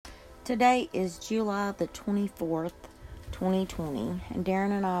Today is July the 24th, 2020, and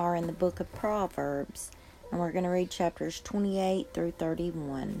Darren and I are in the book of Proverbs, and we're going to read chapters 28 through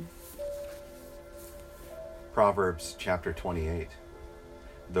 31. Proverbs chapter 28.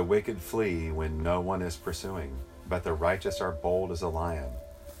 The wicked flee when no one is pursuing, but the righteous are bold as a lion.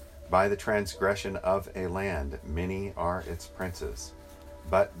 By the transgression of a land many are its princes,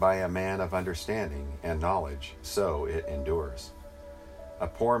 but by a man of understanding and knowledge so it endures. A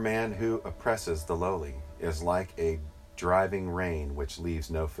poor man who oppresses the lowly is like a driving rain which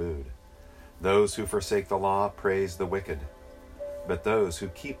leaves no food. Those who forsake the law praise the wicked, but those who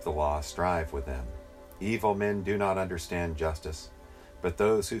keep the law strive with them. Evil men do not understand justice, but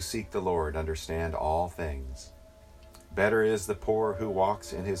those who seek the Lord understand all things. Better is the poor who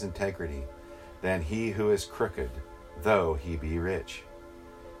walks in his integrity than he who is crooked, though he be rich.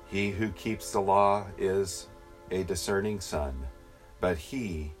 He who keeps the law is a discerning son, but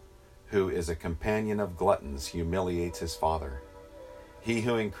he who is a companion of gluttons humiliates his father. He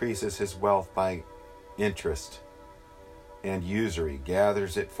who increases his wealth by interest and usury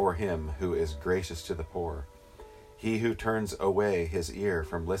gathers it for him who is gracious to the poor. He who turns away his ear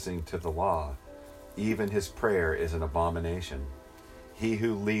from listening to the law, even his prayer is an abomination. He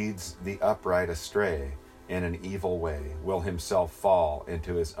who leads the upright astray in an evil way will himself fall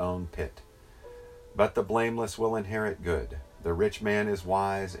into his own pit. But the blameless will inherit good. The rich man is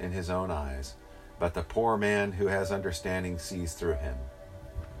wise in his own eyes, but the poor man who has understanding sees through him.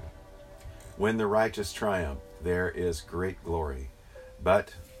 When the righteous triumph, there is great glory,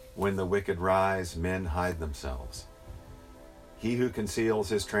 but when the wicked rise, men hide themselves. He who conceals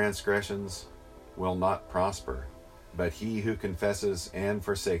his transgressions will not prosper, but he who confesses and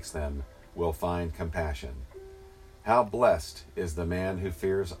forsakes them will find compassion. How blessed is the man who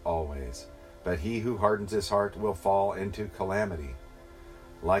fears always, but he who hardens his heart will fall into calamity.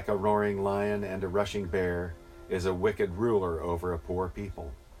 Like a roaring lion and a rushing bear is a wicked ruler over a poor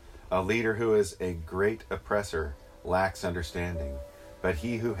people. A leader who is a great oppressor lacks understanding, but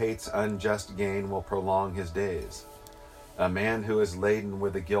he who hates unjust gain will prolong his days. A man who is laden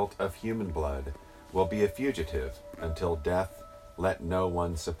with the guilt of human blood will be a fugitive until death. Let no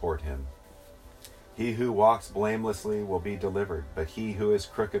one support him. He who walks blamelessly will be delivered, but he who is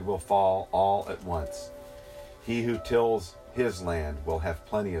crooked will fall all at once. He who tills his land will have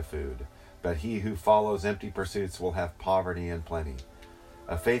plenty of food, but he who follows empty pursuits will have poverty and plenty.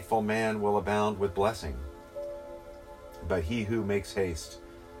 A faithful man will abound with blessing, but he who makes haste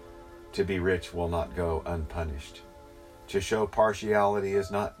to be rich will not go unpunished. To show partiality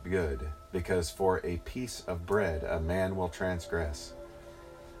is not good, because for a piece of bread a man will transgress.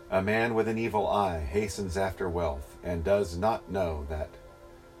 A man with an evil eye hastens after wealth and does not know that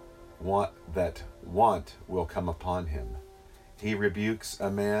want will come upon him. He who rebukes a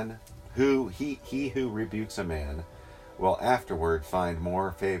man will afterward find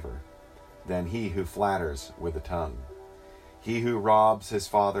more favor than he who flatters with the tongue. He who robs his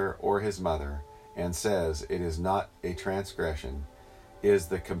father or his mother and says it is not a transgression is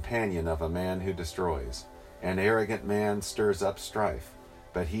the companion of a man who destroys. An arrogant man stirs up strife,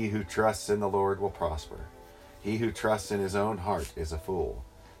 but he who trusts in the Lord will prosper. He who trusts in his own heart is a fool,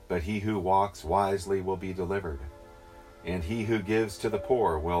 but he who walks wisely will be delivered. And he who gives to the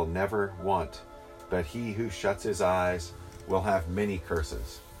poor will never want, but he who shuts his eyes will have many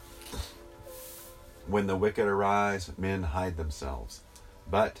curses. When the wicked arise, men hide themselves,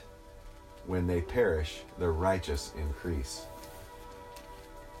 but when they perish, the righteous increase.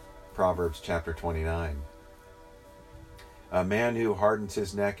 Proverbs chapter 29. A man who hardens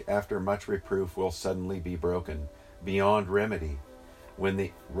his neck after much reproof will suddenly be broken, beyond remedy. When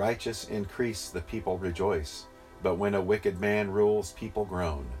the righteous increase, the people rejoice, but when a wicked man rules, people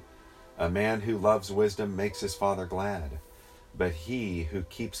groan. A man who loves wisdom makes his father glad, but he who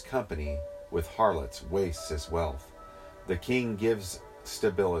keeps company with harlots wastes his wealth. The king gives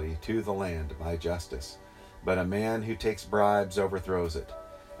stability to the land by justice, but a man who takes bribes overthrows it.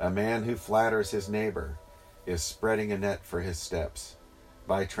 A man who flatters his neighbor is spreading a net for his steps.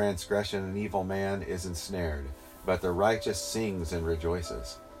 By transgression an evil man is ensnared, but the righteous sings and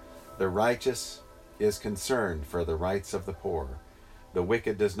rejoices. The righteous is concerned for the rights of the poor. The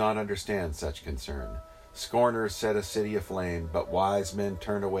wicked does not understand such concern. Scorners set a city aflame, but wise men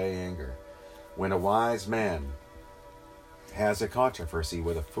turn away anger. When a wise man has a controversy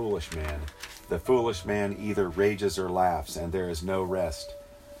with a foolish man, the foolish man either rages or laughs, and there is no rest.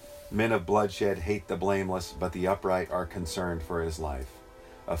 Men of bloodshed hate the blameless, but the upright are concerned for his life.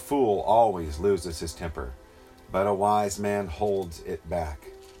 A fool always loses his temper, but a wise man holds it back.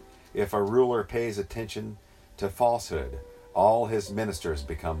 If a ruler pays attention to falsehood, All his ministers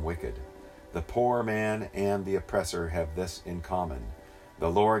become wicked. The poor man and the oppressor have this in common: the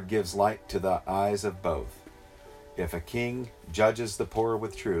Lord gives light to the eyes of both. If a king judges the poor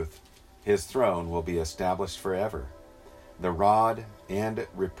with truth, his throne will be established forever. The rod and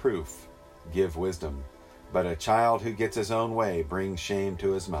reproof give wisdom, but a child who gets his own way brings shame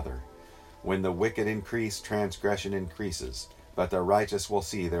to his mother. When the wicked increase, transgression increases, but the righteous will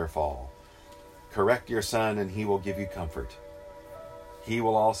see their fall. Correct your son, and he will give you comfort. He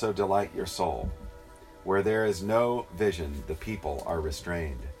will also delight your soul. Where there is no vision, the people are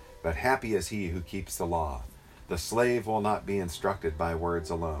restrained, but happy is he who keeps the law. The slave will not be instructed by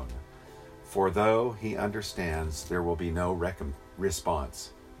words alone, for though he understands, there will be no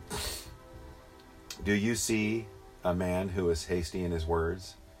response. Do you see a man who is hasty in his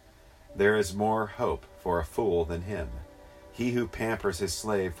words? There is more hope for a fool than him. He who pampers his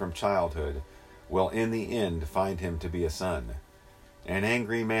slave from childhood will in the end find him to be a son. An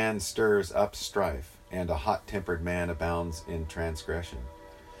angry man stirs up strife, and a hot-tempered man abounds in transgression.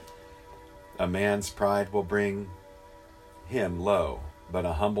 A man's pride will bring him low, but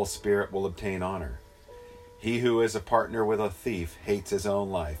a humble spirit will obtain honor. He who is a partner with a thief hates his own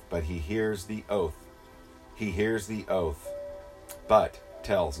life, but he hears the oath, but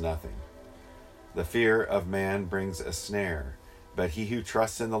tells nothing. The fear of man brings a snare, but he who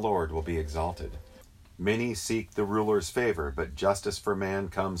trusts in the Lord will be exalted. Many seek the ruler's favor, but justice for man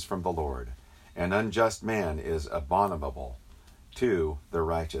comes from the Lord. An unjust man is abominable to the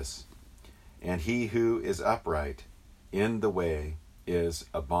righteous, and he who is upright in the way is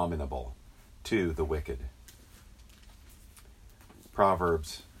abominable to the wicked.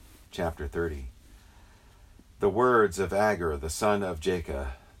 Proverbs chapter 30. The words of Agur, the son of Jacob,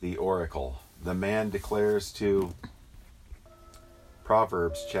 the oracle. The man declares to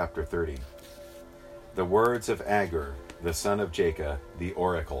Proverbs chapter 30. The words of Agur, the son of Jacob, the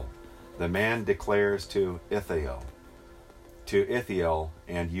oracle. The man declares to Ithiel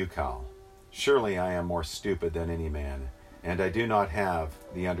and Ucal. Surely I am more stupid than any man, and I do not have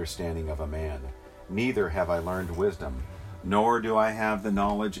the understanding of a man. Neither have I learned wisdom, nor do I have the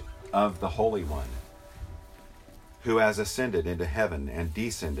knowledge of the Holy One, who has ascended into heaven and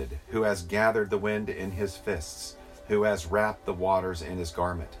descended, who has gathered the wind in his fists, who has wrapped the waters in his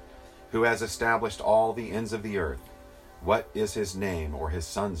garment, who has established all the ends of the earth. What is his name or his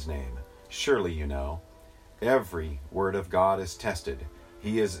son's name? Surely you know. Every word of God is tested.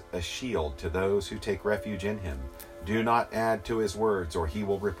 He is a shield to those who take refuge in him. Do not add to his words, or he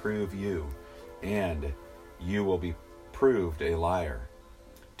will reprove you, and you will be proved a liar.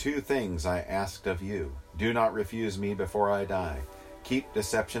 2 things I asked of you. Do not refuse me before I die. Keep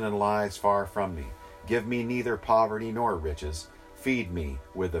deception and lies far from me. Give me neither poverty nor riches. Feed me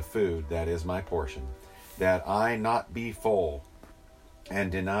with the food that is my portion, that I not be full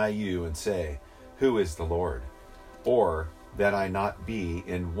and deny you and say, who is the Lord? Or that I not be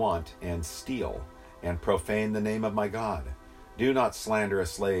in want and steal and profane the name of my God. Do not slander a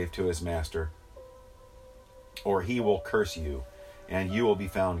slave to his master, or he will curse you, and you will be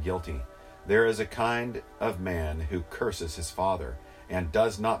found guilty. There is a kind of man who curses his father and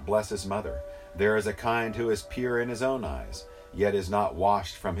does not bless his mother. There is a kind who is pure in his own eyes, yet is not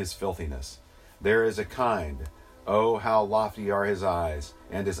washed from his filthiness. There is a kind, oh, how lofty are his eyes,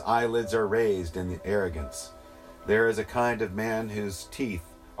 and his eyelids are raised in arrogance. There is a kind of man whose teeth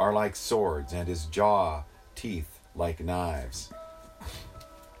are like swords, and his jaw teeth like knives,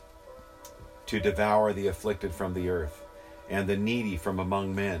 to devour the afflicted from the earth, and the needy from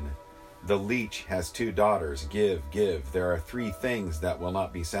among men. The leech has 2 daughters. Give. There are 3 things that will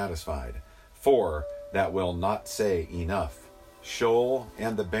not be satisfied, 4 that will not say enough. Sheol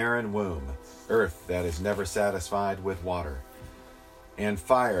and the barren womb, earth that is never satisfied with water, and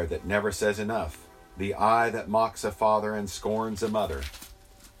fire that never says enough. The eye that mocks a father and scorns a mother.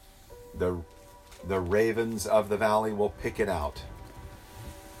 The ravens of the valley will pick it out,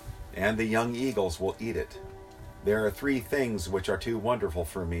 and the young eagles will eat it. There are 3 things which are too wonderful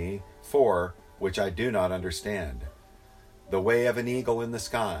for me, 4 which I do not understand. The way of an eagle in the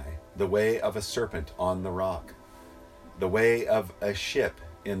sky, the way of a serpent on the rock, the way of a ship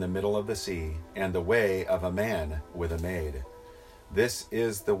in the middle of the sea, and the way of a man with a maid. This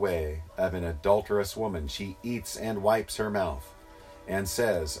is the way of an adulterous woman. She eats and wipes her mouth, and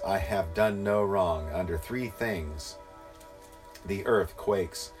says, I have done no wrong. Under 3 things the earth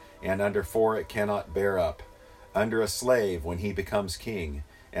quakes, and under 4 it cannot bear up. Under a slave when he becomes king,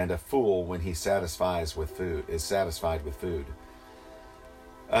 and a fool when he is satisfied with food.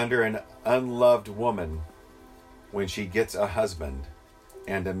 Under an unloved woman when she gets a husband,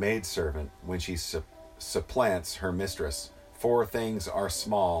 and a maidservant when she supplants her mistress. 4 things are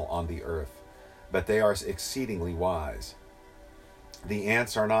small on the earth, but they are exceedingly wise. The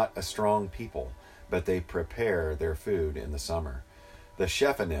ants are not a strong people, but they prepare their food in the summer. The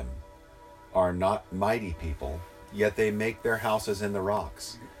Shephanim are not mighty people, yet they make their houses in the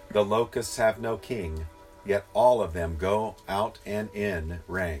rocks. The locusts have no king, yet all of them go out and in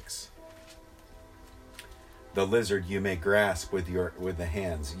ranks. The lizard you may grasp with the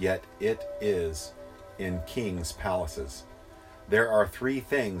hands, yet it is in kings' palaces. There are 3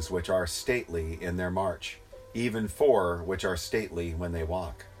 things which are stately in their march, even 4 which are stately when they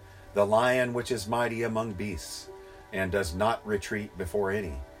walk. The lion which is mighty among beasts, and does not retreat before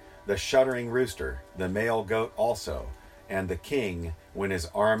any. The shuddering rooster, the male goat also, and the king when his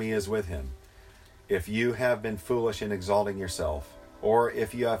army is with him. If you have been foolish in exalting yourself, or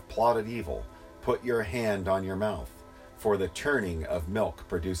if you have plotted evil, put your hand on your mouth, for the churning of milk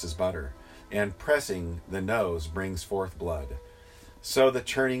produces butter, and pressing the nose brings forth blood. So the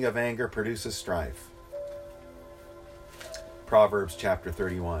churning of anger produces strife. Proverbs chapter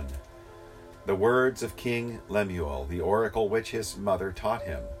 31. The words of King Lemuel, the oracle which his mother taught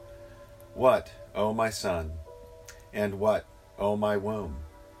him. What, O my son? And what, O my womb?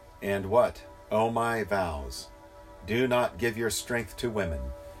 And what, O my vows? Do not give your strength to women,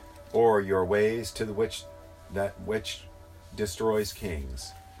 or your ways to that which destroys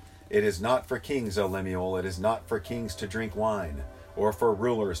kings. It is not for kings, O Lemuel, it is not for kings to drink wine, or for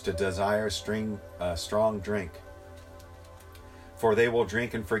rulers to desire strong drink. For they will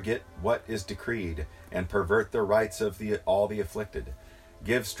drink and forget what is decreed, and pervert the rights of all the afflicted.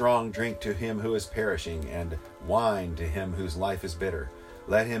 Give strong drink to him who is perishing, and wine to him whose life is bitter.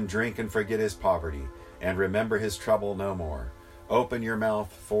 Let him drink and forget his poverty, and remember his trouble no more. Open your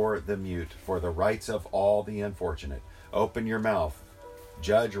mouth for the mute, for the rights of all the unfortunate. Open your mouth,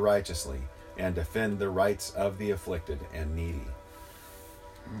 judge righteously, and defend the rights of the afflicted and needy.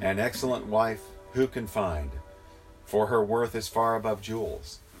 An excellent wife who can find? For her worth is far above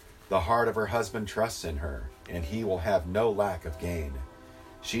jewels. The heart of her husband trusts in her, and he will have no lack of gain.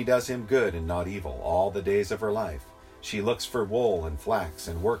 She does him good and not evil all the days of her life. She looks for wool and flax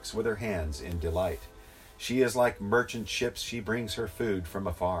and works with her hands in delight. She is like merchant ships, she brings her food from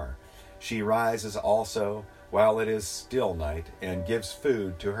afar. She rises also while it is still night, and gives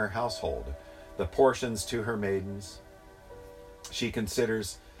food to her household, the portions to her maidens. She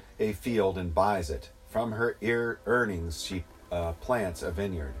considers a field and buys it. From her earnings she plants a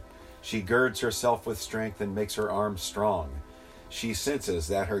vineyard. She girds herself with strength and makes her arms strong. She senses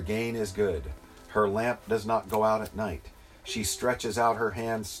that her gain is good. Her lamp does not go out at night. She stretches out her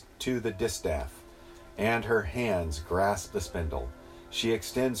hands to the distaff, and her hands grasp the spindle. She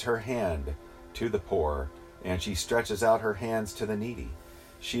extends her hand to the poor, and she stretches out her hands to the needy.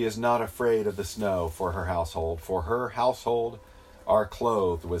 She is not afraid of the snow for her household are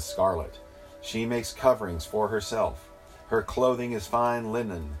clothed with scarlet. She makes coverings for herself. Her clothing is fine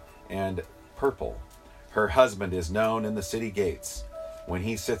linen and purple. Her husband is known in the city gates, when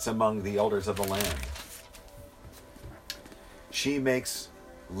he sits among the elders of the land. She makes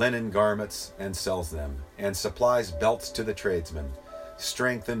linen garments and sells them, and supplies belts to the tradesmen.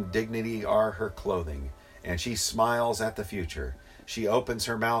 Strength and dignity are her clothing, and she smiles at the future. She opens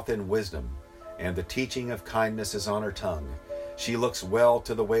her mouth in wisdom, and the teaching of kindness is on her tongue. She looks well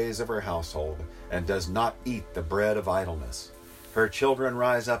to the ways of her household, and does not eat the bread of idleness. Her children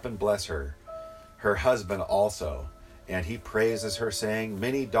rise up and bless her, her husband also, and he praises her, saying,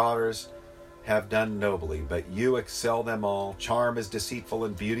 Many daughters have done nobly, but you excel them all. Charm is deceitful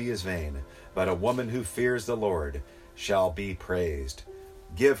and beauty is vain, but a woman who fears the Lord shall be praised.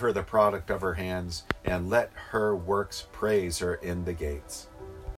 Give her the product of her hands, and let her works praise her in the gates.